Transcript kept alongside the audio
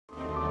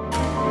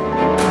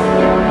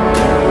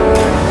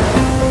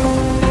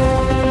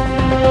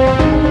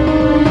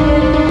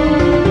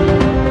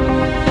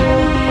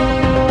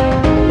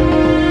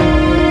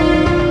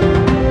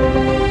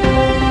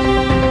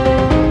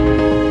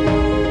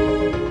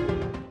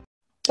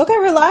Okay,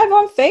 we're live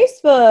on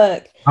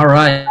Facebook. All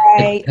right. All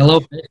right. Hello,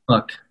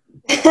 Facebook.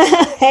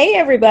 Hey,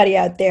 everybody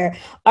out there.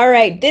 All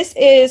right, this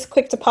is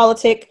Quick to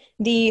Politic,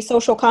 the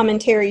social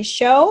commentary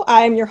show.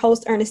 I am your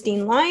host,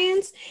 Ernestine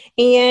Lyons,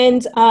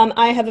 and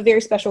I have a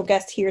very special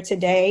guest here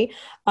today.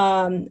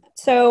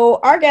 So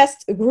our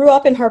guest grew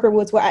up in Harper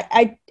Woods. Well,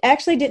 I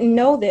actually didn't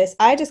know this.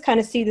 I just kind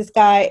of see this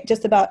guy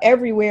just about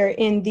everywhere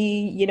in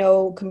the,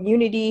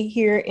 community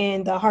here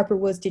in the Harper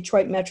Woods,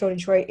 Detroit, Metro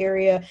Detroit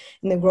area,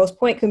 in the Grosse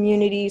Pointe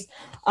communities.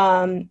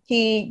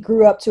 He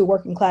grew up to a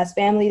working class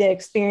family that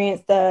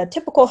experienced the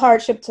typical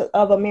hardships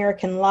of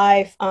American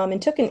life,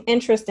 and took an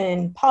interest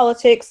in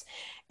politics.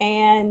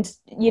 And,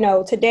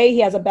 today he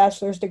has a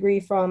bachelor's degree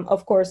from,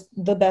 of course,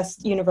 the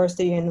best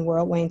university in the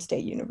world, Wayne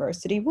State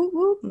University. Woo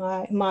woo,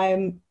 my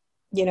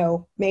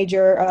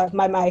major,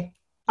 my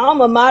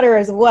alma mater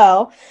as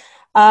well.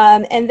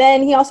 And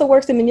then he also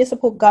works in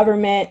municipal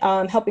government,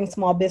 helping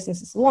small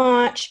businesses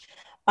launch.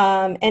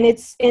 And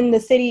it's in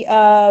the city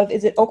of,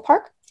 is it Oak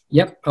Park?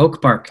 Yep,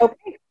 Oak Park.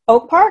 Okay.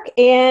 Oak Park,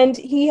 and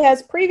he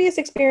has previous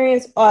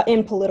experience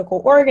in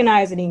political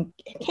organizing,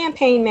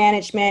 campaign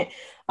management,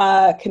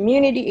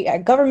 community,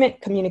 government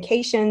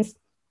communications,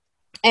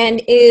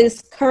 and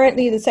is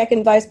currently the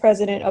second vice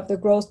president of the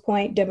Grosse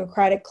Pointe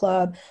Democratic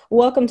Club.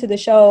 Welcome to the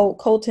show,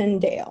 Colton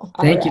Dale.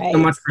 Thank you so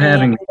much for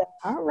having me.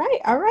 All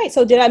right.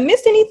 So did I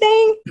miss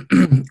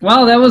anything?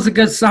 Well, that was a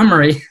good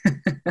summary.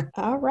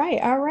 All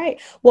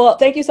right. Well,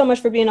 thank you so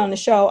much for being on the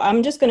show.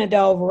 I'm just going to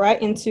delve right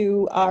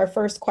into our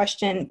first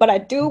question, but I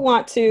do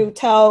want to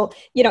tell,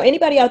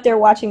 anybody out there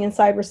watching in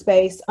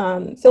cyberspace,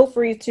 feel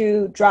free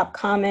to drop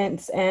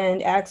comments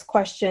and ask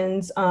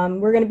questions.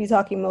 We're going to be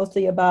talking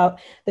mostly about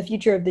the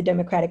future of the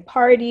Democratic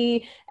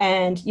Party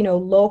and,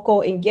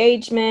 local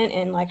engagement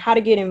and like how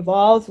to get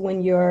involved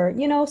when you're,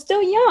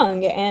 still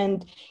young.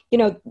 And,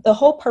 the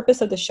whole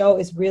purpose of the show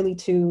is really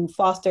to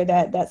foster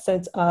that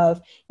sense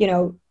of,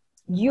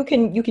 you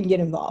can get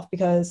involved,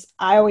 because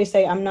I always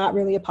say I'm not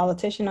really a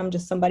politician. I'm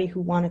just somebody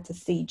who wanted to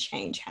see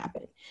change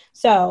happen.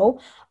 So,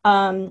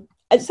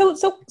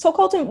 so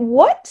Colton,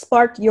 what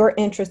sparked your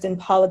interest in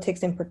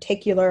politics in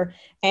particular?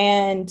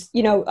 And,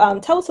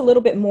 tell us a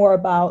little bit more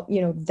about,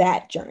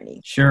 that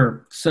journey.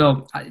 Sure.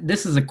 So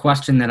this is a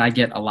question that I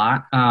get a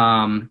lot.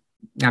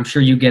 I'm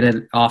sure you get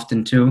it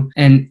often too.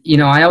 And,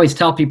 I always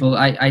tell people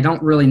I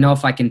don't really know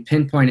if I can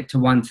pinpoint it to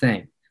one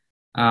thing.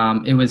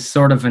 It was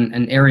sort of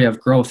an area of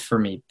growth for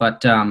me.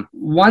 But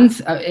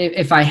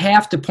if I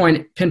have to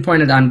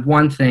pinpoint it on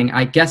one thing,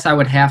 I guess I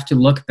would have to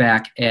look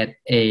back at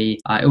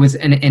it was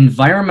an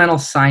environmental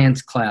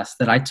science class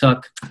that I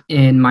took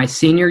in my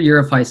senior year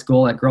of high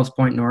school at Grosse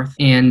Pointe North.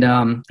 And,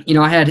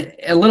 I had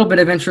a little bit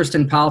of interest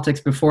in politics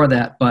before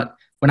that. But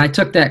when I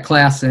took that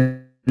class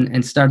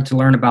and started to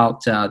learn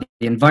about the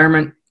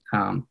environment,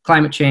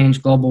 climate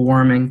change, global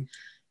warming,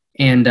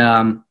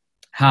 and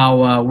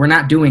how we're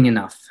not doing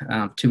enough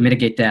to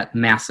mitigate that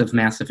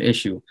massive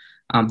issue.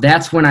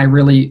 That's when I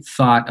really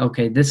thought,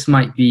 okay, this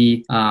might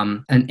be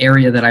an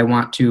area that I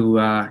want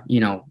to,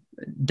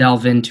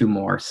 delve into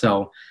more.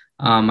 So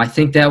I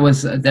think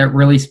that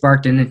really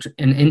sparked an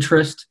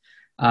interest.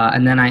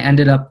 And then I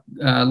ended up,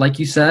 like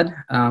you said,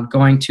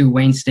 going to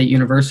Wayne State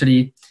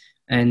University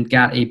and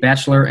got a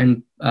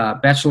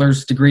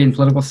bachelor's degree in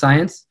political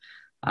science.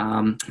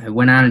 I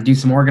went on to do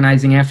some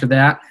organizing after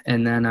that,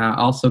 and then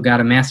also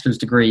got a master's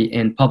degree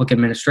in public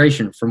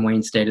administration from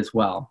Wayne State as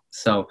well.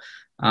 So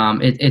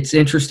it's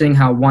interesting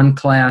how one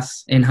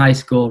class in high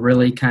school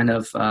really kind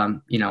of,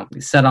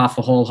 set off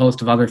a whole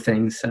host of other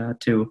things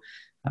to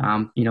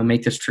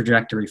make this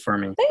trajectory for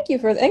me. Thank you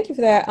for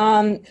that.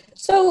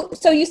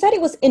 So you said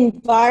it was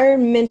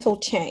environmental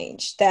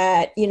change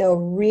that,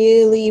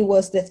 really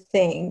was the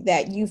thing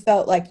that you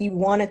felt like you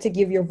wanted to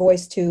give your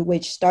voice to,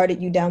 which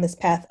started you down this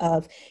path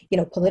of,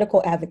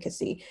 political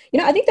advocacy.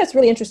 I think that's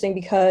really interesting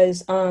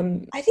because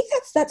I think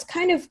that's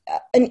kind of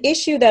an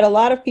issue that a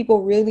lot of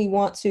people really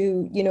want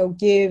to,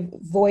 give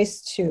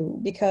voice to,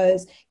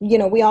 because,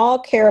 we all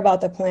care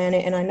about the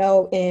planet. And I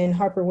know in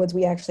Harper Woods,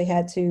 we actually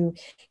had to,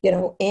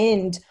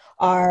 end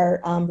our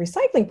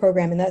recycling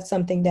program. And that's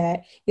something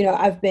that,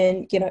 I've been,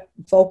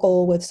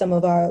 vocal with some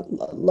of our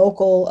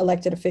local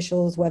elected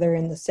officials, whether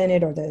in the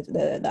Senate or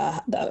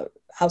the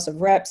House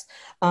of Reps.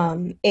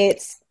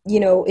 It's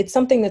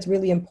something that's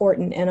really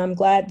important. And I'm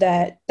glad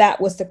that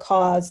was the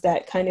cause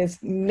that kind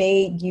of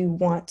made you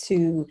want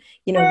to,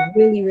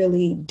 really,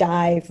 really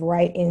dive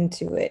right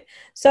into it.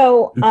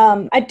 So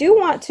I do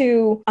want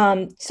to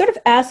sort of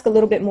ask a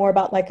little bit more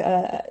about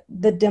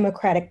the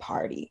Democratic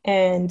Party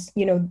and,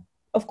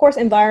 of course,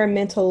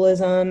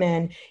 environmentalism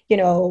and,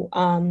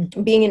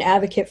 being an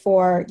advocate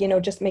for,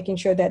 just making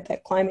sure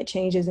that climate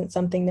change isn't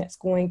something that's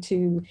going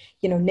to,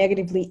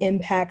 negatively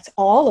impact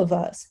all of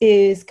us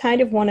is kind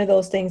of one of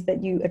those things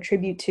that you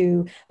attribute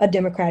to a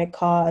Democratic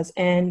cause.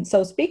 And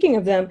so speaking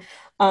of them,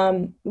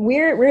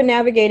 we're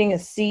navigating a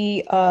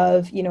sea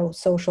of,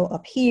 social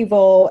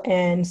upheaval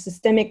and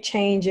systemic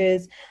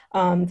changes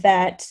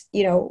that,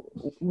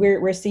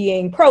 we're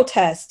seeing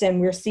protests and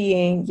we're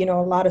seeing,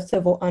 a lot of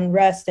civil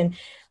unrest. And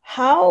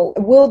how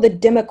will the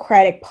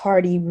Democratic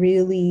Party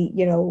really,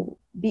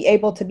 be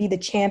able to be the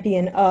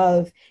champion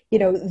of,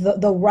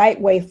 the right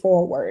way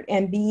forward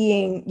and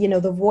being,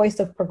 the voice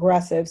of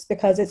progressives?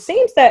 Because it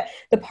seems that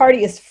the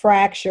party is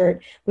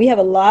fractured. We have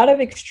a lot of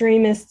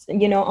extremists,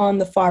 on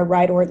the far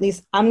right, or at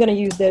least I'm going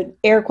to use the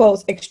air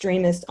quotes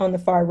extremists on the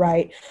far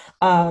right.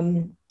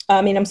 I'm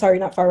sorry,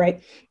 not far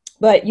right.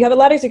 But you have a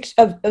lot of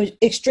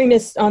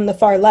extremists on the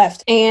far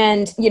left.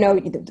 And,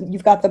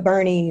 you've got the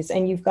Bernies,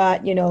 and you've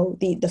got,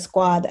 the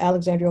squad, the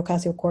Alexandria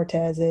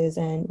Ocasio-Cortezes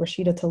and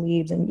Rashida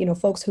Tlaibs, and,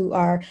 folks who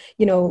are,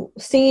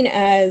 seen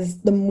as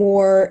the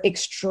more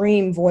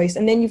extreme voice.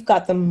 And then you've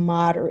got the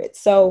moderates.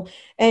 So,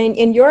 and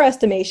in your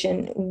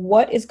estimation,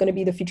 what is going to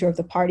be the future of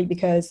the party?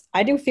 Because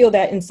I do feel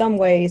that in some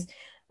ways,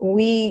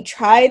 we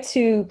try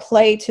to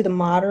play to the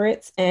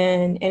moderates,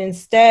 and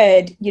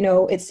instead,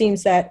 it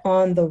seems that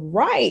on the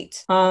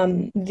right,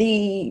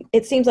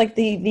 it seems like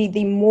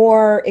the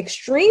more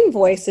extreme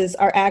voices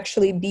are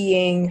actually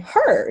being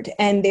heard,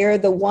 and they're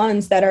the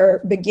ones that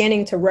are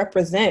beginning to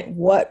represent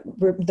what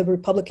the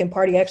Republican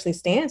Party actually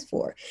stands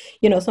for.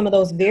 Some of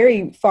those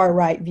very far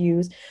right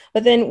views.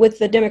 But then with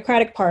the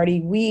Democratic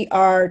Party, we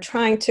are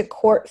trying to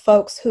court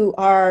folks who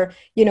are,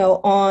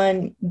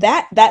 on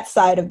that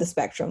side of the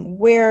spectrum,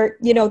 where,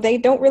 they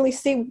don't really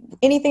see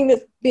anything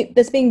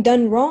that's being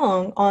done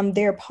wrong on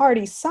their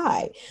party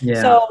side.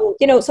 Yeah. So,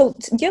 so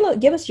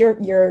give us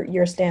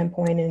your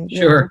standpoint and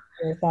sure.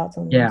 Your thoughts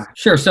on this. Yeah,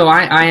 sure. So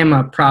I am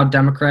a proud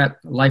Democrat,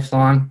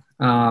 lifelong.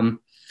 I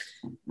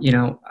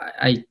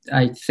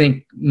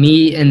think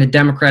me and the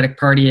Democratic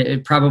Party,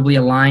 it probably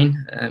align,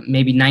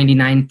 maybe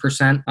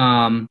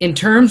 99%. In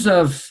terms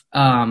of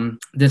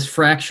this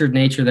fractured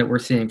nature that we're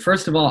seeing,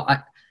 first of all,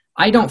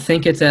 I don't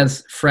think it's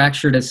as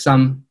fractured as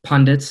some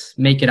pundits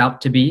make it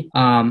out to be.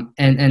 And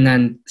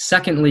then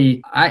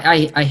secondly,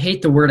 I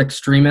hate the word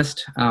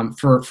extremist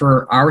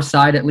for our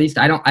side, at least.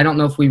 I don't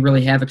know if we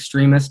really have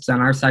extremists on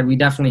our side. We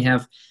definitely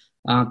have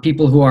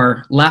people who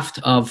are left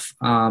of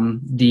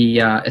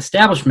the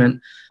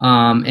establishment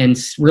and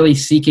really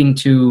seeking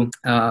to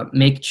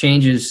make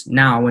changes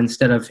now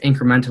instead of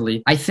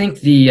incrementally. I think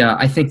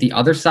the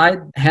other side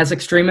has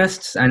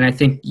extremists, and I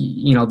think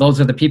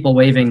those are the people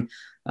waving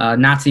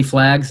Nazi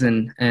flags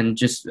and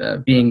just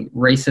being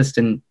racist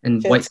and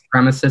white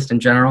supremacist in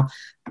general.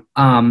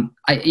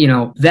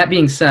 That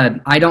being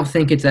said, I don't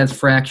think it's as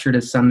fractured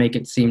as some make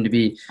it seem to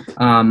be.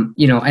 And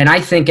I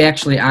think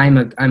actually I'm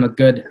a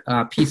good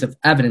piece of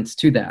evidence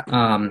to that.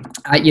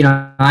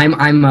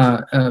 I'm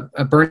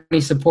a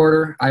Bernie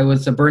supporter. I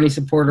was a Bernie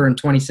supporter in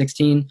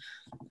 2016.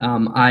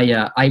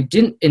 I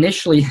didn't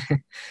initially.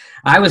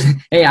 I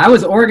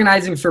was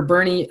organizing for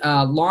Bernie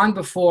long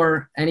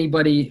before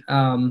anybody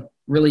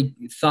really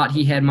thought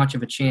he had much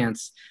of a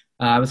chance.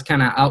 I was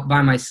kind of out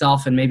by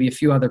myself and maybe a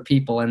few other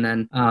people. And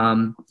then,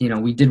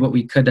 we did what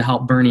we could to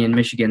help Bernie in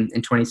Michigan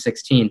in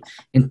 2016.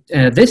 And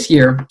this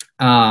year,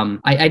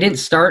 I didn't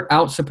start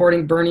out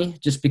supporting Bernie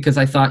just because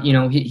I thought,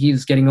 he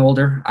was getting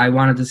older. I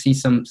wanted to see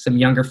some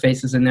younger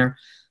faces in there.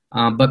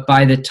 But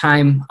by the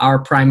time our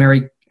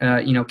primary,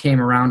 came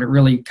around, it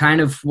really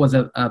kind of was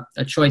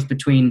a choice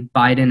between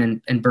Biden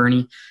and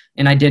Bernie.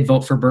 And I did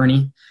vote for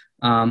Bernie.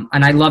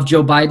 And I love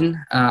Joe Biden.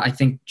 I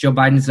think Joe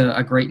Biden's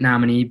a great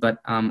nominee, but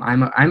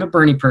I'm a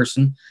Bernie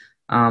person.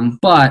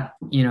 But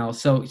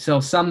so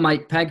some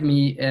might peg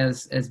me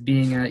as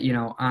being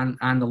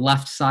on the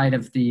left side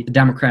of the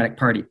Democratic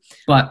Party.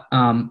 But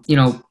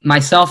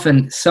myself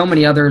and so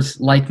many others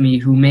like me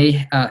who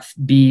may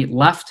be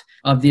left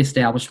of the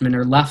establishment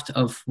or left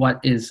of what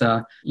is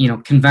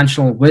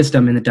conventional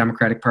wisdom in the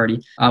Democratic Party,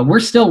 we're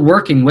still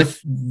working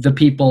with the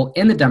people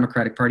in the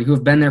Democratic Party who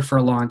have been there for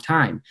a long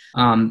time.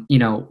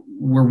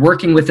 We're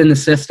working within the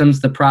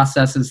systems, the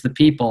processes, the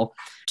people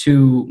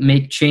to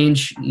make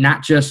change,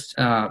 not just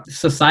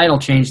societal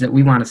change that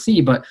we want to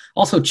see, but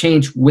also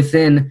change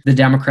within the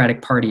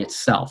Democratic Party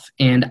itself.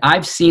 And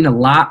I've seen a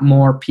lot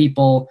more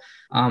people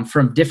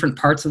from different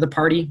parts of the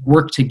party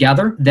work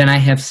together than I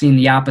have seen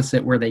the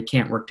opposite, where they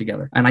can't work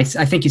together. And I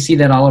think you see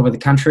that all over the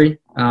country.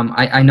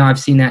 I know I've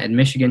seen that in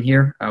Michigan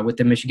here with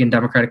the Michigan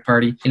Democratic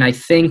Party. And I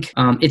think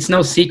it's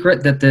no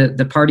secret that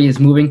the party is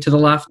moving to the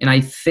left. And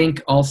I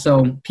think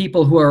also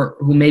people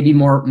who may be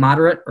more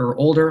moderate or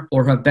older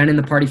or have been in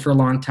the party for a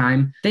long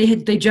time,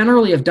 they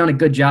generally have done a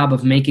good job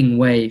of making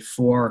way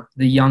for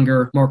the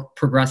younger, more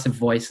progressive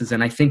voices.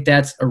 And I think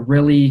that's a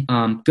really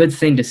good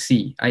thing to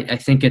see. I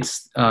think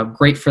it's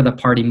great for the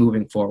party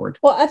moving forward.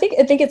 Well, I think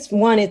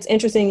it's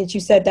interesting that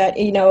you said that,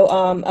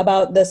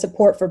 about the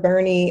support for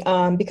Bernie,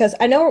 because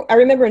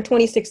I remember in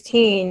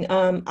 2016,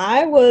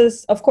 I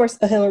was, of course,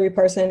 a Hillary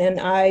person, and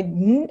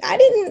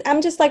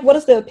I'm just like, what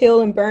is the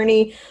appeal in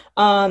Bernie?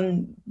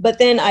 But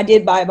then I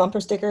did buy a bumper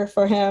sticker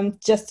for him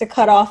just to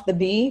cut off the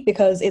B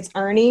because it's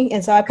Ernie.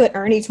 And so I put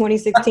Ernie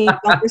 2016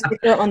 bumper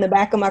sticker on the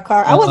back of my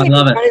car. I wasn't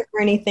even running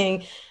for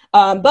anything.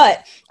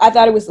 But I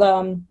thought it was,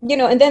 and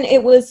then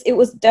it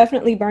was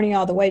definitely Bernie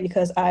all the way,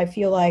 because I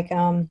feel like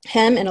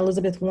him and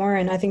Elizabeth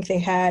Warren, I think they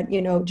had,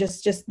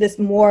 just this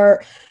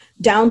more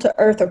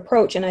down-to-earth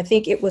approach. And I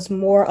think it was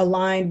more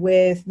aligned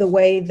with the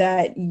way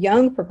that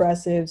young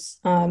progressives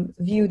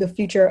view the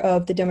future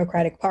of the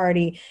Democratic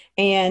Party.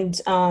 And,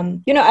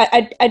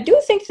 I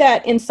do think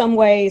that in some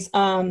ways,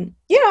 I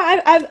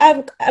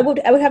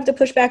would have to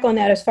push back on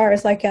that as far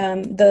as like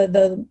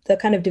the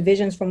kind of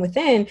divisions from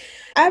within.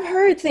 I've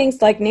heard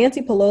things like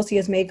Nancy Pelosi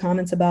has made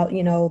comments about,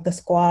 the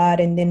squad,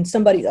 and then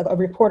a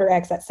reporter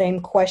asked that same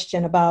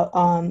question about,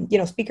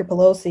 Speaker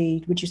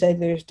Pelosi, which you said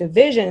there's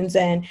divisions,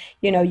 and,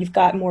 you've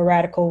got more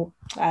radical,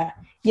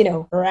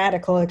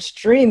 radical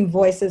extreme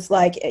voices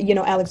like,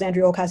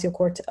 Alexandria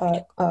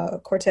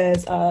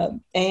Ocasio-Cortez,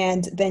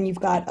 and then you've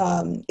got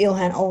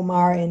Ilhan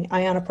Omar and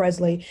Ayanna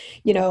Pressley,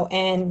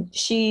 and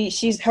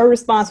her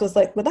response was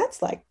like, well,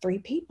 that's like three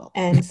people.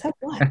 And so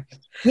what?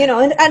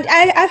 And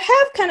I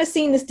have kind of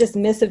seen this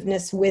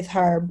dismissiveness with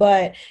her,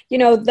 but,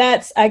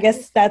 I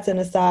guess that's an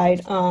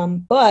aside.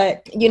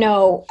 But,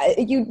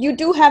 you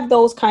do have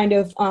those kind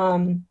of,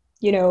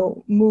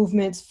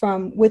 movements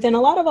from within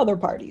a lot of other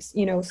parties,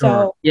 so.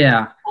 Sure.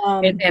 Yeah.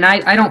 And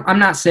I'm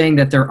not saying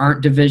that there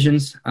aren't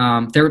divisions.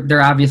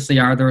 There obviously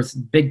are. There's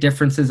big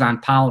differences on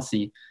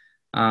policy,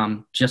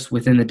 just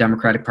within the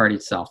Democratic Party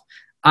itself.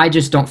 I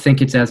just don't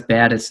think it's as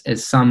bad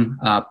as some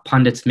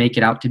pundits make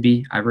it out to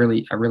be. I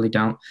really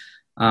don't.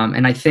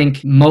 And I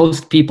think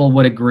most people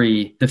would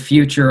agree the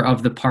future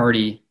of the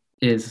party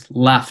is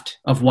left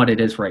of what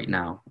it is right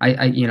now.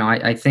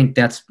 I think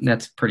that's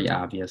pretty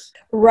obvious.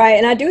 Right.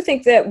 And I do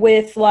think that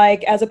with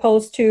as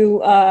opposed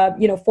to,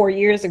 4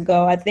 years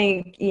ago, I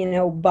think,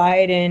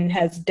 Biden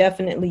has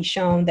definitely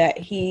shown that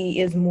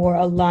he is more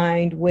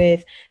aligned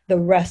with the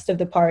rest of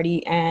the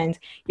party and,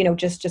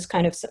 just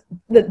kind of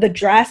the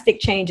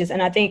drastic changes.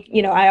 And I think,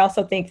 I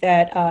also think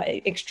that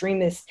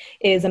extremist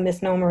is a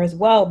misnomer as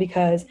well,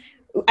 because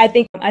I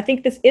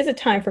think this is a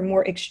time for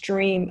more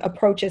extreme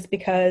approaches,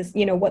 because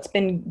what's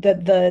been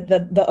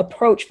the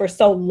approach for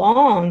so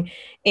long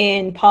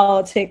in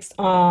politics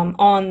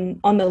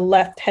on the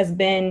left has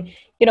been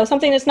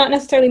something that's not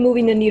necessarily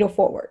moving the needle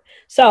forward.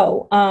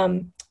 So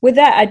with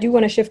that, I do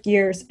want to shift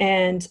gears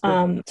and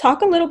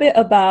talk a little bit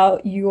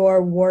about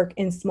your work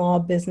in small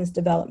business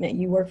development.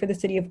 You work for the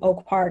city of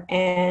Oak Park,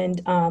 and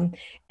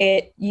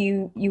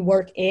you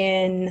work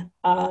in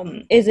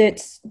is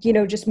it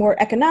just more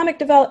economic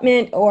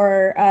development,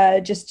 or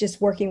just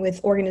working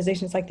with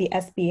organizations like the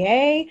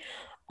SBA?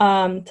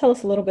 Tell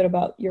us a little bit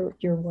about your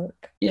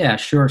work. Yeah,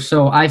 sure.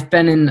 So I've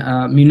been in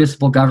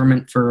municipal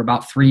government for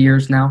about 3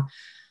 years now.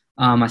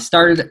 I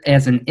started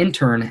as an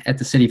intern at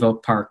the city of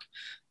Oak Park.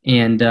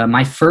 And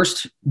my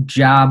first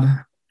job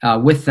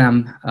with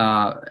them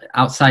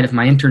outside of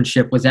my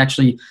internship was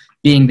actually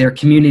being their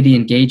community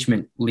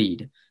engagement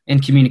lead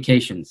and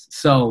communications.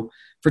 So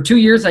for 2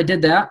 years, I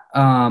did that.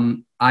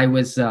 I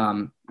was,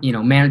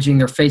 managing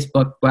their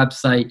Facebook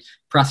website,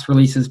 press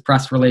releases,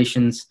 press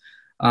relations,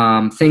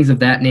 things of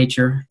that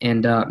nature,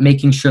 and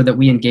making sure that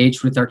we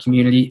engaged with our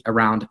community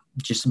around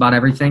just about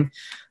everything.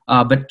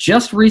 But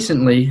just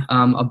recently,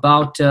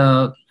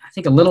 I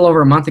think a little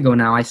over a month ago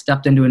now, I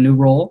stepped into a new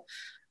role,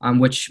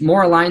 which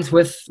more aligns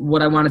with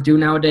what I want to do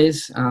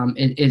nowadays.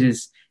 It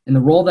is, and the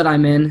role that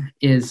I'm in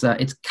is,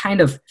 it's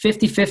kind of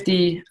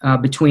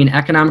 50-50 between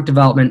economic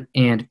development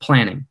and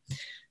planning.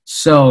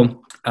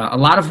 So a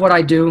lot of what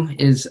I do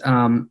is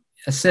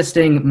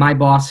assisting my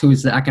boss, who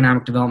is the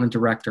economic development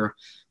director,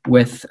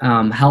 with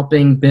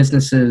helping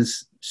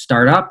businesses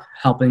start up,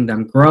 helping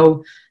them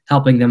grow,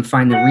 helping them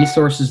find the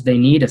resources they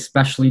need,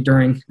 especially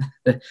during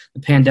the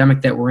pandemic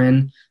that we're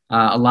in.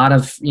 A lot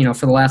of,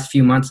 for the last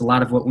few months, a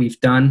lot of what we've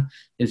done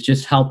is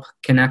just help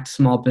connect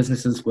small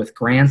businesses with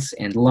grants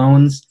and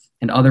loans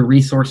and other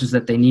resources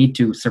that they need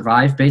to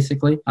survive,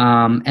 basically.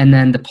 And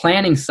then the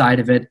planning side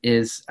of it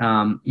is,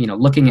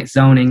 looking at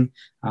zoning.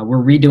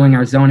 We're redoing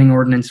our zoning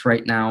ordinance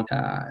right now,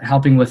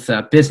 helping with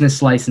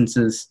business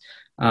licenses,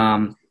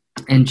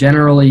 and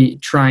generally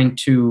trying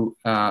to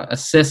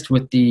assist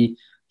with the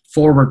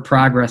forward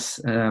progress,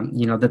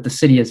 that the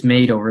city has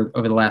made over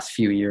the last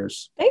few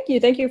years.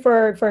 Thank you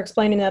for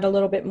explaining that a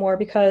little bit more,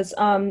 because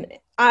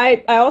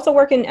I also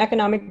work in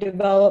economic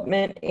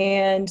development,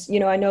 and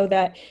I know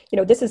that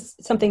this is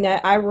something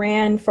that I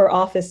ran for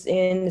office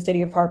in the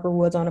city of Harper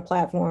Woods on a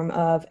platform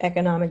of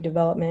economic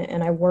development,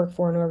 and I work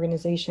for an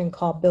organization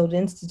called Build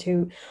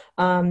Institute,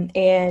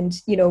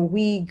 and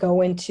we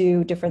go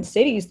into different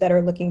cities that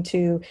are looking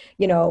to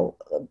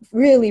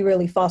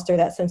really foster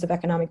that sense of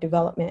economic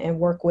development, and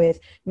work with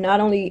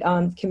not only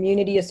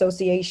community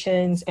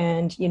associations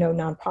and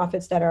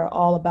nonprofits that are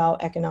all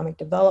about economic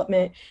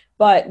development,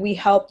 but we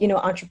help,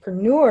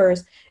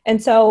 entrepreneurs.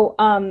 And so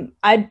I'm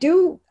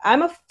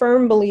a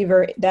firm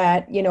believer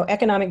that,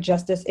 economic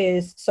justice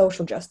is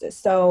social justice.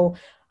 So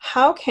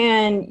how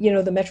can,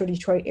 the Metro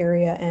Detroit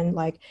area and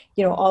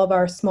all of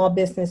our small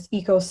business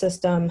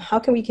ecosystem, how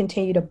can we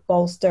continue to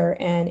bolster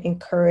and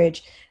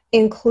encourage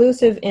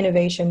inclusive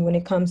innovation when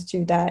it comes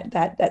to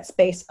that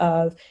space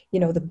of,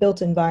 the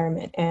built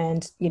environment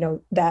and,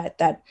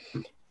 that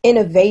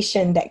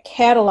innovation that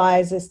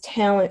catalyzes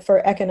talent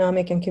for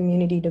economic and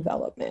community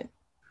development?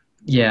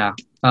 Yeah.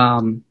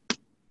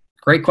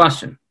 Great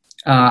question.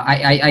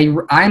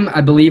 I'm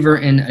a believer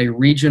in a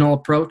regional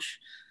approach.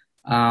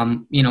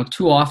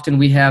 Too often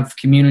we have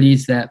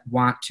communities that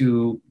want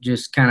to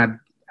just kind of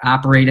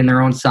operate in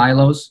their own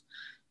silos.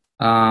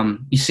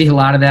 You see a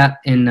lot of that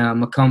in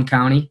Macomb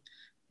County,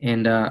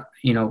 and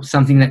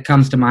something that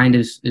comes to mind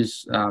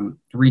is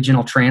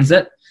regional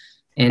transit.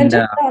 And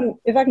just,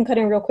 if I can cut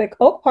in real quick,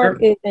 Oak Park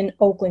Sure. is in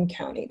Oakland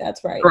County.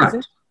 That's right. Correct. Isn't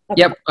it?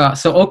 Okay. Yep.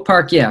 So Oak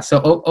Park, yeah.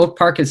 So Oak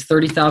Park is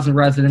 30,000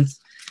 residents.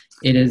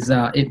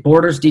 It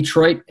borders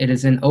Detroit. It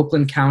is in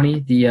Oakland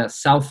County, the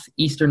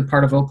southeastern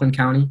part of Oakland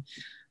County.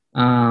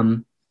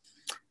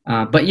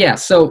 But yeah,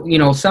 so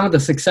some of the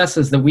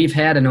successes that we've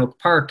had in Oak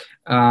Park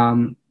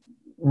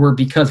were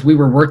because we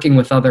were working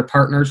with other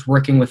partners,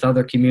 working with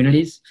other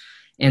communities,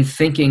 and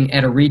thinking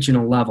at a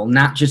regional level,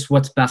 not just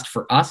what's best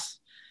for us,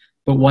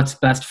 but what's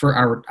best for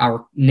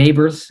our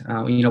neighbors.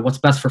 What's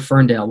best for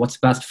Ferndale, what's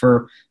best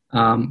for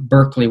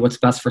Berkeley, what's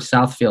best for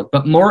Southfield,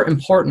 but more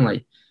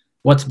importantly,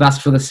 what's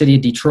best for the city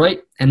of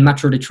Detroit and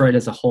Metro Detroit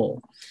as a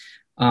whole.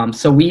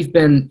 So we've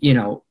been,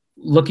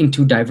 looking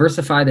to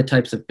diversify the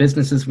types of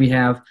businesses we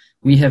have.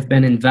 We have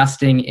been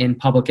investing in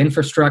public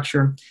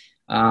infrastructure,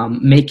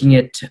 making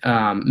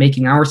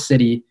our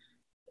city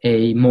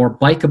a more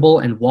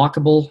bikeable and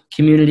walkable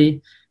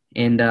community.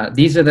 And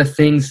these are the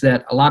things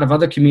that a lot of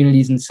other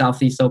communities in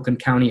Southeast Oakland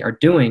County are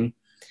doing.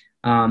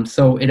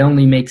 So it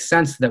only makes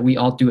sense that we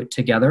all do it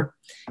together.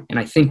 And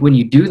I think when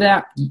you do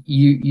that,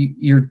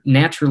 you're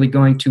naturally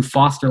going to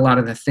foster a lot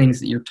of the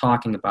things that you're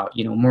talking about,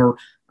 more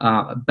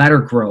better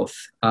growth,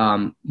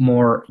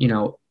 more,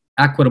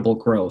 equitable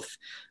growth,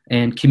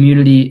 and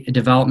community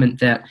development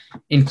that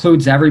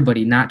includes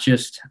everybody, not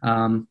just,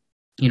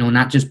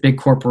 not just big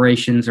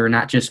corporations or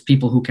not just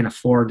people who can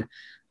afford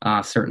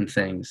certain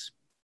things.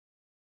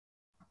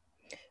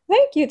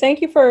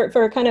 Thank you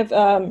for kind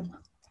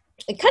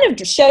of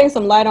just shedding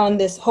some light on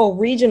this whole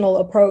regional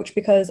approach,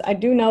 because I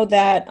do know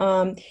that,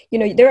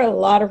 there are a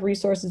lot of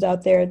resources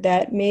out there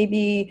that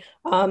maybe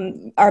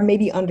are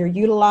maybe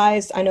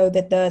underutilized. I know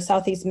that the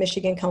Southeast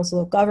Michigan Council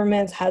of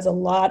Governments has a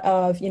lot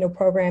of,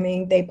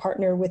 programming. They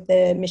partner with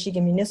the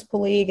Michigan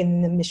Municipal League,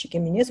 and the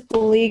Michigan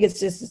Municipal League is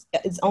just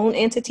its own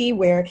entity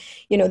where,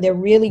 they're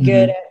really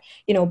good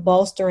at,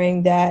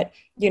 bolstering that,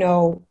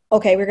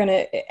 okay, we're going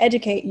to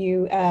educate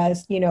you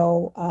as,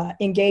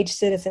 engaged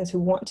citizens who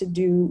want to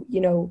do,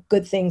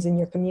 good things in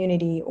your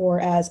community,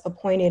 or as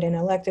appointed and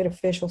elected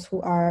officials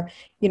who are,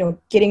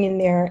 getting in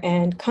there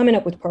and coming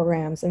up with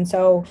programs. And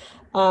so,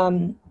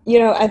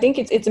 I think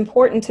it's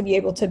important to be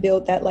able to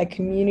build that like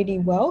community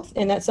wealth.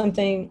 And that's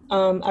something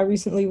I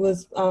recently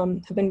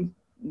have been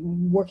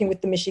working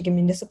with the Michigan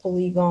Municipal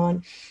League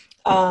on.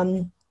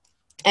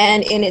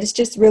 And it's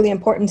just really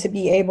important to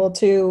be able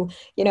to,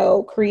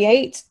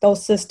 create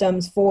those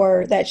systems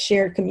for that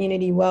shared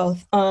community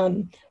wealth,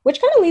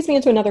 which kind of leads me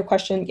into another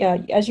question. Yeah,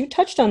 as you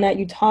touched on that,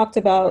 you talked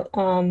about,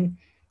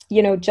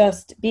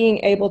 just being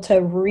able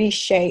to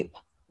reshape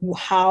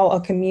how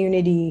a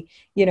community,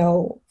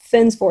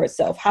 fends for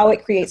itself, how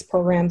it creates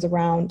programs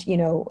around,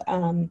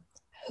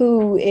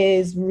 who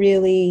is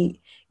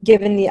really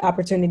given the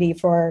opportunity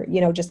for,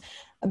 just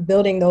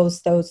building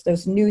those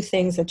new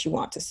things that you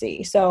want to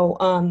see. So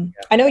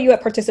I know you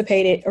had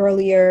participated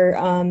earlier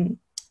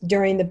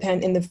during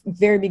in the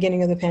very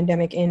beginning of the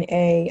pandemic in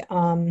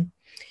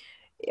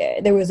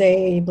there was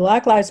a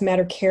Black Lives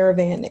Matter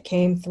caravan that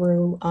came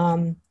through,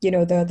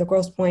 the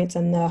Grosse Pointe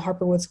and the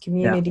Harper Woods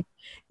community. Yeah.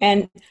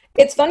 And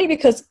it's funny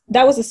because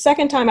that was the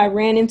second time I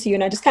ran into you,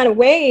 and I just kind of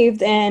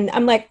waved, and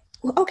I'm like,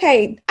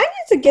 okay, I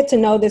need to get to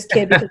know this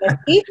kid because I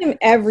see him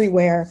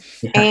everywhere.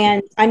 Yeah.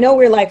 And I know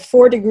we're like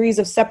 4 degrees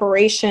of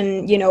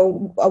separation,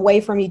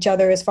 away from each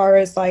other as far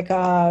as like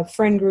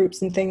friend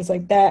groups and things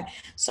like that.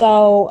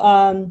 So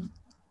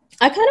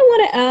I kind of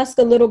want to ask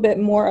a little bit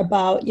more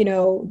about,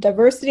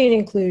 diversity and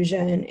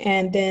inclusion,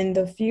 and then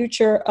the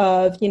future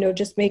of,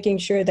 just making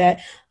sure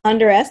that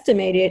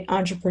underestimated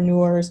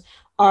entrepreneurs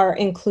are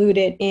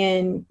included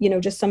in,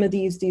 just some of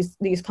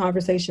these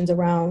conversations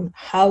around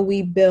how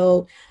we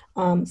build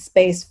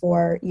space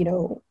for,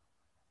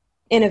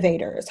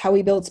 innovators, how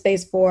we build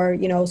space for,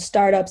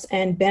 startups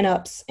and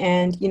bin-ups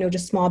and,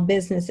 just small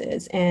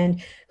businesses,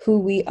 and who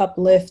we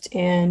uplift,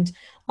 and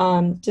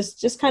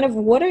just kind of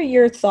what are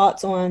your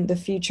thoughts on the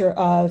future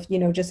of,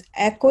 just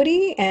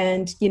equity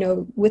and,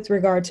 with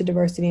regard to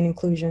diversity and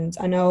inclusions.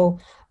 I know,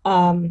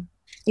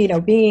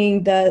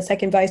 being the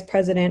second vice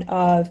president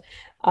of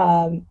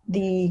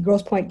the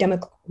Grosse Pointe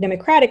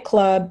Democratic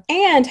Club,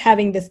 and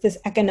having this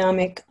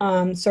economic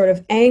sort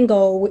of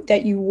angle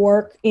that you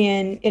work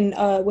in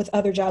with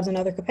other jobs and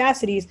other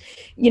capacities,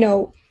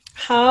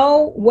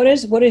 what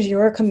is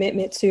your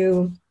commitment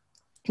to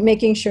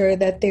making sure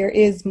that there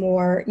is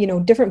more,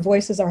 different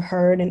voices are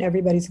heard and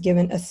everybody's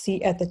given a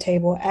seat at the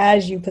table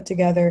as you put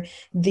together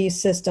these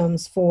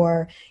systems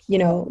for,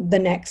 the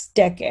next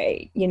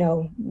decade,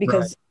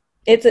 because right.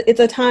 It's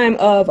a time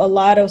of a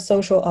lot of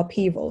social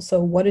upheaval.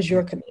 So what is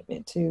your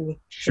commitment to?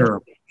 Sure.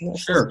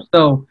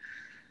 So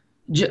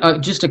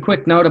just a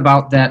quick note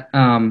about that,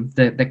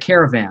 the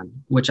caravan,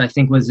 which I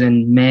think was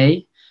in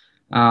May.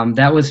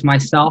 That was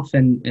myself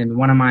and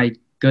one of my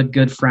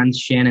good friends,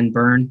 Shannon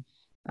Byrne,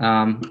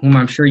 whom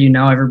I'm sure you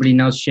know. Everybody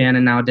knows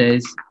Shannon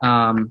nowadays.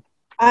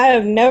 I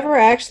have never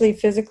actually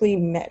physically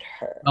met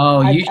her.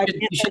 Oh, I you can't should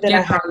say that I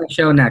get her have. on the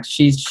show next.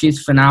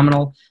 She's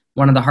phenomenal.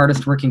 One of the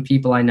hardest working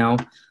people I know.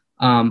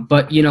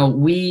 But you know,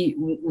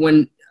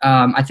 when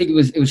I think it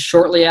was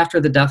shortly after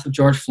the death of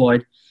George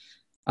Floyd.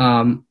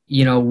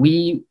 You know,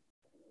 we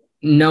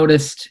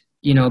noticed,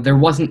 you know, there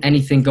wasn't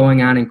anything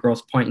going on in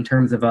Grosse Pointe in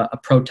terms of a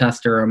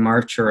protest or a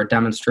march or a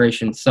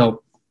demonstration.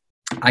 So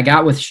I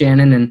got with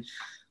Shannon and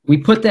we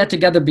put that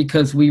together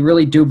because we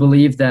really do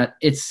believe that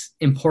it's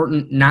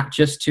important not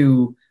just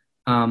to,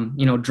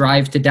 you know,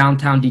 drive to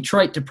downtown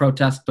Detroit to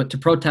protest, but to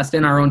protest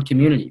in our own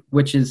community,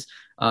 which is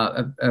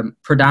a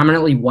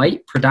predominantly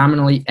white,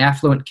 predominantly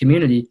affluent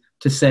community,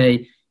 to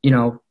say, you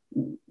know,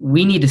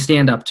 we need to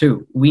stand up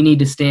too. We need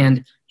to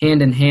stand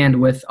hand in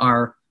hand with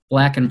our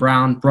Black and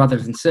brown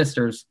brothers and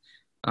sisters,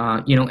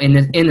 you know,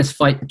 in this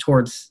fight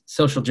towards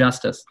social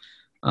justice.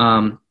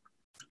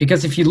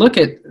 Because if you look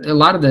at a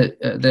lot of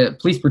the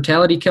police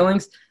brutality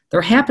killings,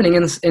 they're happening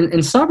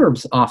in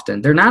suburbs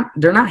often. They're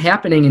not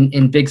happening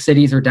in big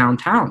cities or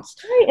downtowns.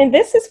 Right. And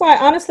this is why,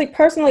 honestly,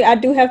 personally, I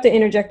do have to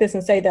interject this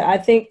and say that I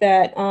think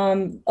that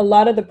a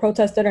lot of the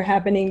protests that are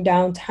happening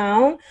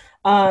downtown,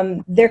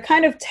 they're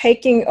kind of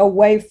taking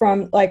away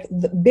from like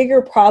the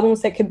bigger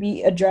problems that could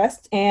be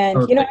addressed.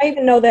 And, you know, I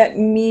even know that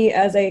me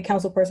as a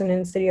council person in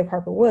the city of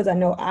Harper Woods, I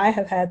know I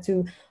have had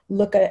to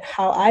look at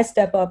how I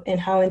step up and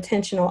how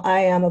intentional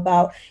I am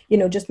about, you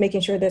know, just making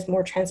sure there's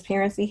more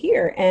transparency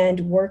here and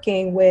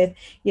working with,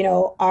 you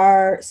know,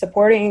 our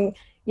supporting,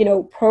 you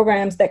know,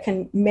 programs that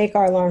can make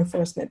our law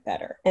enforcement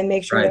better and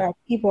make sure that our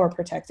people are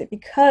protected,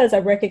 because I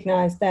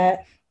recognize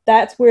that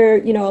that's where,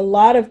 you know, a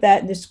lot of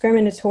that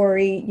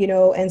discriminatory, you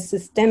know, and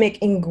systemic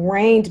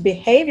ingrained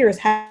behavior is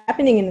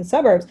happening in the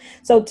suburbs.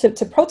 So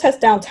to protest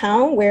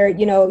downtown where,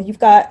 you know, you've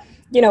got,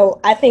 you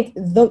know, I think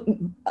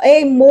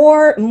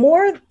more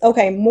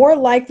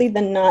likely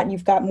than not,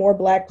 you've got more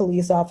Black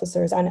police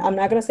officers. I'm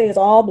not going to say it's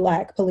all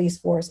Black police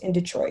force in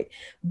Detroit,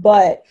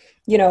 but,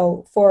 you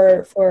know,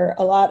 for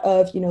a lot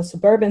of, you know,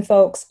 suburban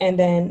folks, and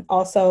then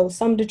also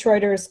some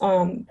Detroiters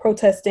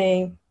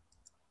protesting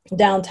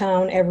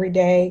downtown every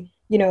day,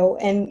 you know,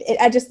 and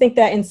I just think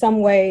that in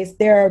some ways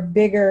there are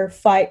bigger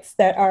fights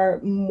that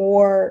are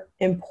more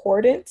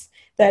important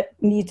that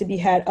need to be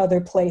had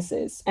other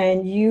places.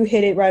 And you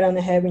hit it right on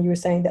the head when you were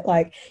saying that,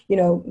 like, you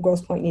know,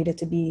 Grosse Pointe needed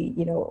to be,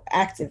 you know,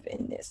 active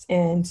in this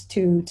and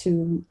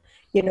to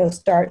you know,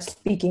 start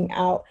speaking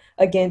out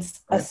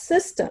against a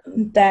system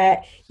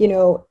that, you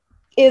know,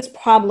 is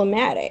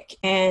problematic,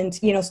 and,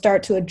 you know,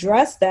 start to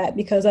address that,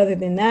 because other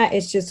than that,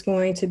 it's just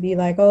going to be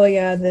like, oh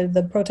yeah,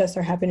 the protests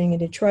are happening in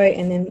Detroit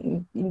and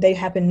then they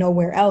happen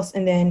nowhere else,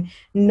 and then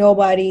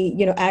nobody,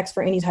 you know, asks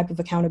for any type of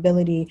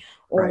accountability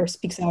or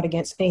speaks out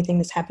against anything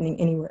that's happening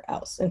anywhere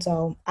else. And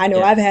so I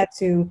know I've had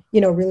to,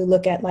 you know, really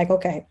look at like,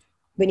 okay,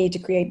 we need to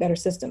create better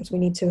systems. We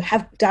need to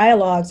have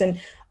dialogues. And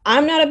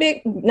I'm not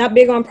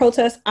big on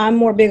protests. I'm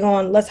more big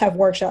on, let's have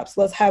workshops,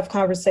 let's have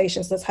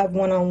conversations, let's have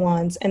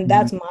one-on-ones. And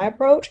that's my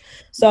approach.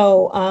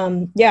 So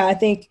yeah, I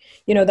think,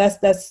 you know,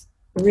 that's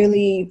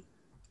really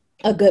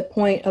a good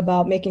point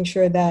about making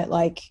sure that,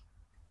 like,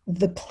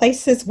 the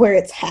places where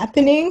it's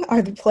happening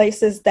are the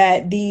places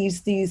that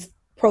these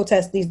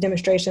protests, these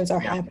demonstrations are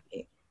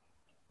happening.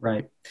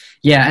 Right.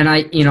 Yeah. And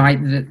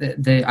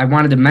I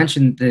wanted to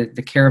mention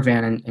the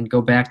caravan and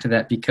go back to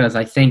that, because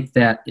I think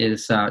that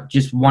is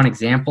just one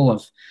example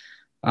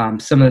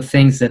of some of the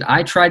things that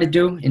I try to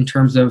do in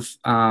terms of,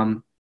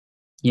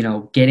 you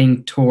know,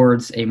 getting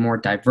towards a more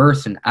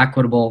diverse and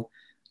equitable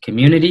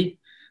community.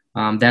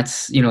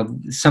 That's, you know,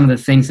 some of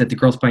the things that the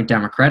Grosse Pointe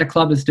Democratic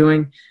Club is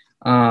doing.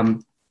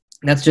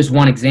 That's just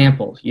one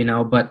example, you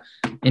know, but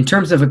in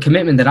terms of a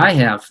commitment that I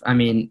have, I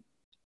mean,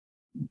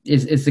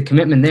 is the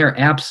commitment there?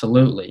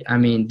 Absolutely. I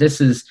mean, this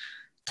is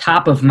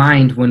top of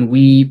mind when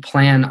we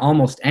plan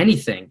almost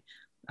anything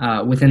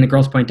within the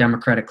Grosse Pointe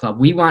Democratic Club.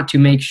 We want to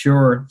make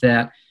sure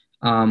that,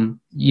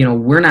 you know,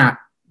 we're not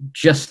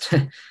just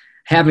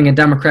having a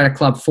Democratic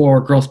Club for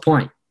Grosse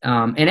Pointe.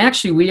 And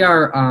actually, we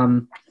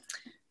are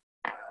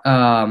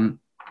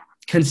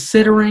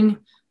considering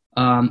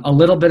a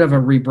little bit of a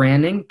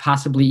rebranding,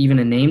 possibly even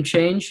a name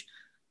change,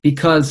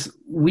 because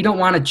we don't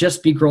want to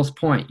just be Grosse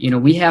Pointe. You know,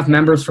 we have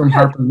members from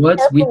Harper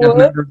Woods. We have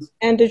members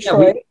and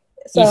Detroit.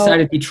 East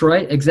side of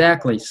Detroit,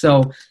 exactly.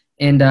 So,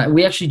 and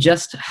we actually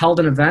just held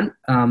an event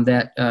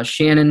that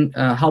Shannon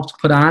helped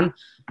put on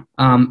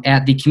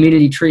at the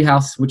Community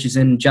Treehouse, which is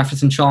in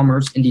Jefferson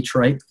Chalmers in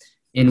Detroit,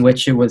 in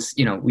which it was,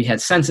 you know, we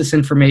had census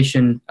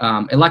information,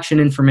 election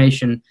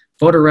information,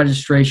 voter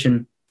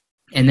registration,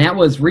 and that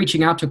was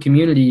reaching out to a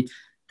community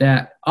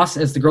that us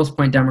as the Grosse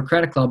Pointe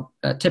Democratic Club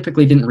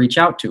typically didn't reach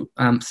out to.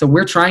 So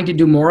we're trying to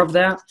do more of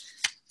that.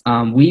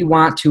 We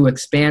want to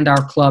expand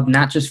our club,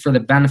 not just for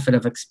the benefit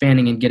of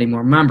expanding and getting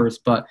more members,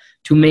 but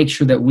to make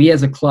sure that we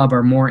as a club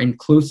are more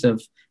inclusive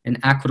and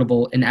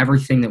equitable in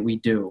everything that we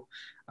do.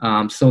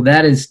 So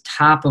that is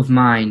top of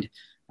mind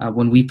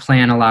when we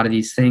plan a lot of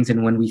these things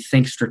and when we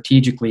think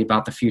strategically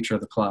about the future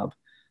of the club.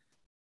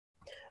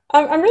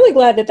 I'm really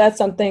glad that that's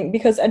something,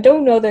 because I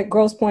don't know that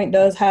Grosse Pointe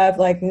does have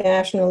like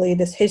nationally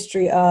this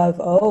history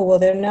of, oh, well,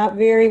 they're not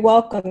very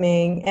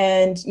welcoming.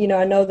 And, you know,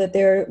 I know that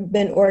there have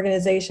been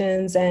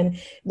organizations and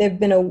there've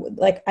been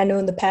like, I know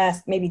in the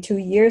past, maybe 2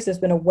 years, there's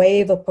been a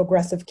wave of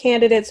progressive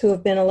candidates who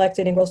have been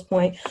elected in Grosse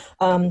Pointe,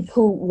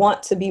 who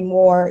want to be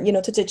more, you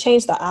know, to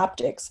change the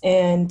optics.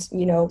 And,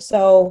 you know,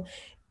 so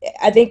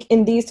I think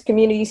in these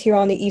communities here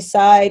on the East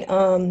Side,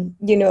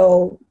 you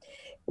know,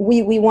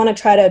 we want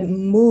to try to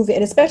move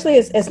it, especially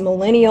as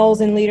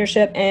millennials in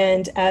leadership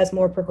and as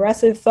more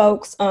progressive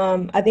folks.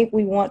 I think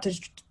we want to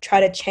try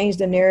to change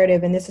the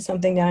narrative. And this is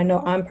something that I know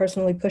I'm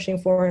personally pushing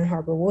for in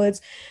Harper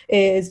Woods,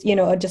 is, you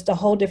know, just a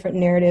whole different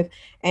narrative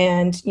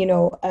and, you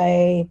know,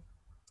 a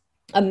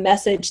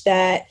message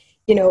that,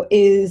 you know,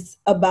 is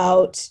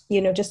about,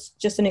 you know,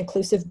 just an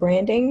inclusive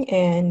branding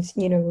and,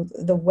 you know,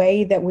 the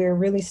way that we're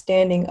really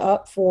standing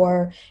up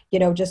for, you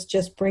know,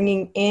 just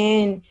bringing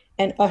in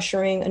and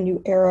ushering a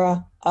new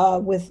era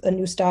with a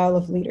new style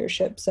of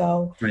leadership.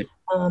 So, Right.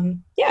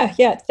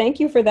 Yeah, thank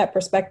you for that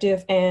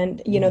perspective.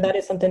 And, you know, that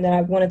is something that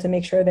I wanted to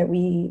make sure that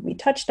we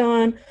touched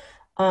on.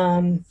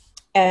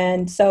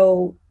 And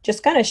so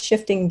just kind of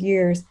shifting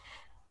gears.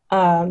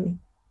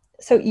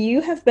 So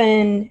you have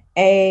been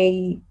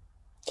a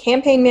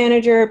campaign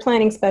manager,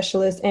 planning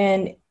specialist,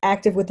 and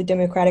active with the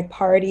Democratic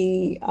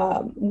Party.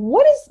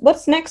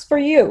 What's next for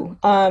you?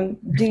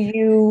 Do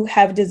you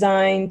have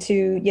design to,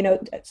 you know,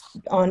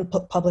 on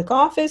public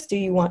office? Do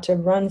you want to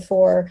run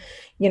for,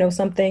 you know,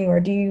 something,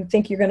 or do you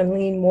think you're going to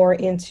lean more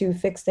into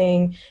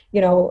fixing, you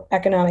know,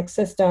 economic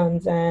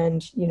systems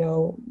and, you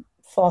know,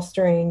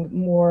 fostering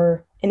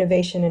more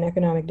innovation and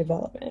economic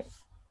development?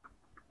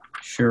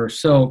 Sure.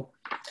 So,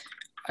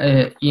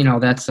 you know,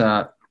 there's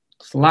a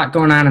lot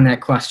going on in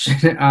that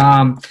question.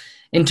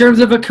 In terms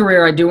of a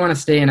career, I do want to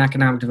stay in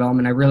economic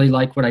development. I really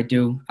like what I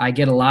do. I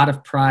get a lot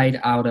of pride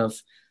out of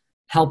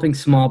helping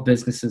small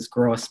businesses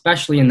grow,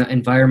 especially in the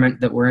environment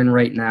that we're in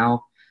right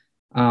now.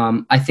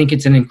 I think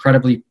it's an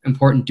incredibly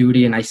important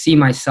duty, and I see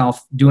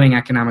myself doing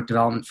economic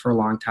development for a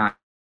long time.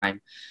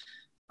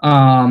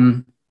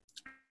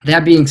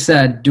 That being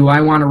said, do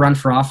I want to run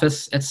for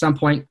office at some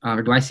point,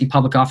 or do I see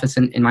public office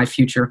in my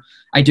future?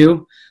 I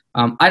do.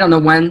 I don't know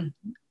when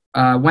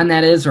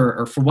that is,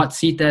 or for what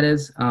seat that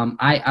is.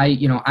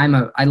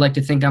 I like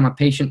to think I'm a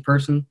patient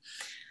person.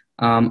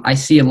 I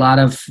see a lot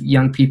of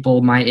young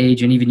people my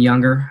age and even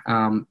younger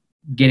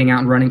getting out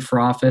and running for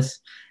office,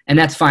 and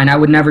that's fine. I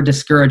would never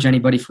discourage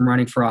anybody from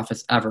running for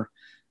office ever.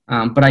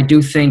 But I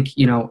do think,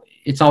 you know,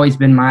 it's always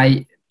been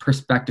my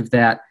perspective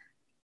that,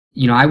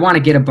 you know, I want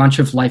to get a bunch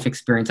of life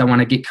experience. I want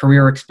to get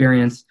career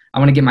experience. I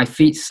want to get my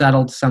feet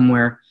settled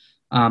somewhere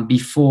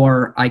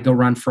before I go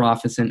run for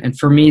office. And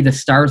for me, the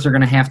stars are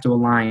going to have to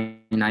align,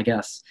 I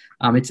guess.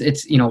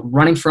 It's you know,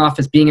 running for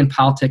office, being in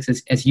politics,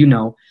 as you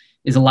know,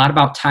 is a lot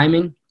about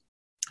timing.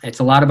 It's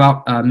a lot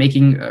about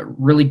making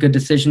really good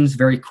decisions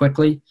very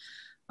quickly.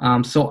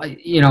 So,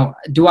 you know,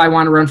 do I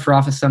want to run for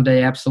office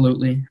someday?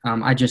 Absolutely.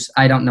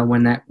 I don't know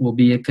when that will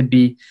be. It could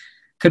be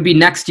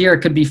next year.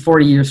 It could be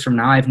 40 years from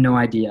now. I have no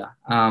idea.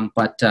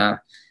 But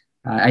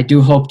I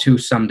do hope to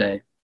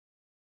someday.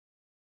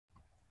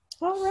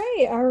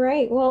 All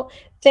right. Well,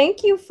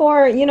 thank you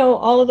for, you know,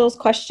 all of those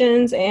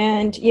questions.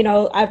 And, you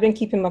know, I've been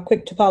keeping my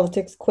quick to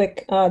politics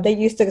quick. They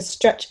used to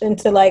stretch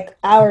into like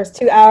hours,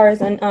 2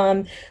 hours.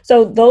 And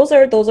so those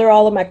are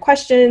all of my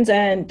questions.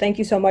 And thank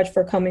you so much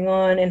for coming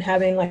on and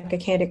having like a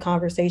candid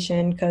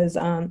conversation. Because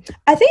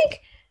I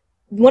think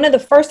one of the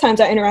first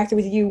times I interacted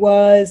with you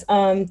was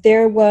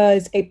there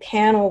was a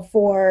panel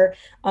for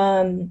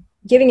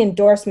giving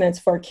endorsements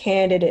for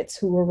candidates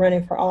who were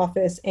running for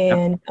office.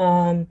 And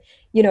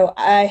you know,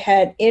 I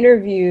had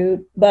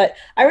interviewed, but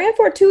I ran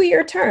for a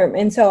 2-year term.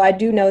 And so I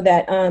do know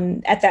that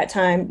at that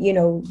time, you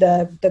know,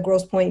 the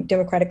Grosse Pointe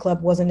Democratic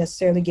Club wasn't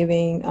necessarily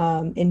giving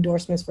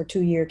endorsements for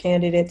 2-year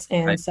candidates.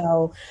 And Right.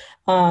 so,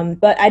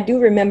 but I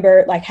do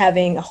remember like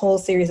having a whole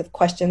series of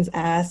questions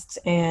asked,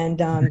 and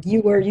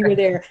you were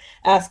there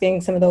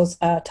asking some of those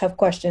tough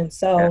questions.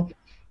 So,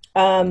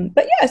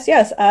 but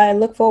yes, I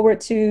look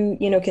forward to,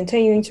 you know,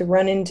 continuing to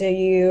run into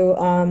you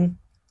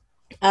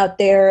out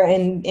there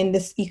and in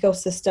this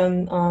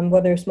ecosystem,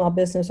 whether small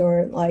business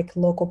or like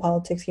local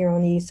politics here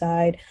on the East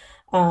Side.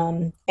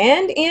 And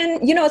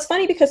in, you know, it's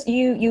funny because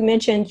you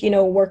mentioned, you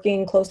know,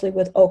 working closely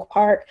with Oak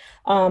Park.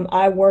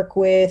 I work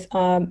with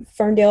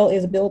Ferndale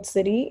is a build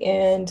city,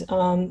 and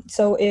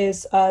so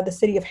is the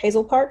city of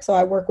Hazel Park. So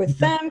I work with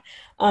them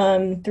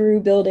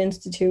through Build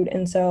Institute.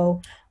 And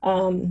so,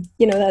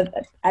 you know,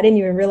 that I didn't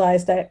even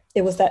realize that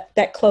it was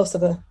that close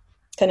of a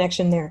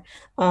connection there.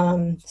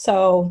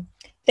 So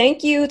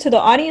thank you to the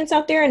audience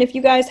out there. And if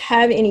you guys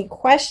have any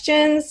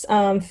questions,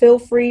 feel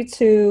free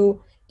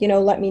to, you know,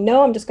 let me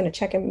know. I'm just going to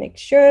check and make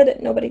sure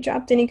that nobody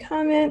dropped any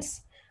comments.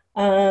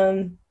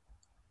 All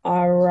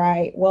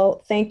right.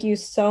 Well, thank you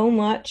so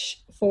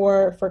much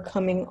for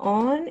coming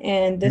on.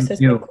 And this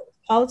has been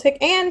Politic.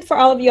 And for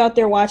all of you out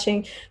there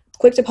watching,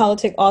 Quick to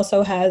Politic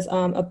also has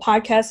a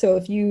podcast. So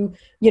if you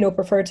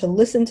prefer to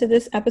listen to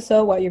this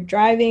episode while you're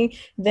driving,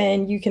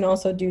 then you can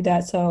also do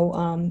that.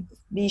 So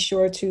be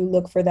sure to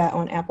look for that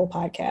on Apple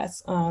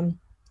Podcasts.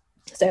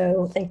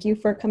 So thank you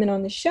for coming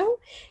on the show.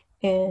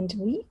 And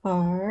we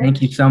are...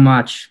 Thank you so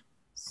much.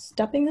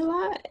 Stopping the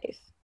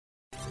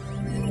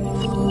live.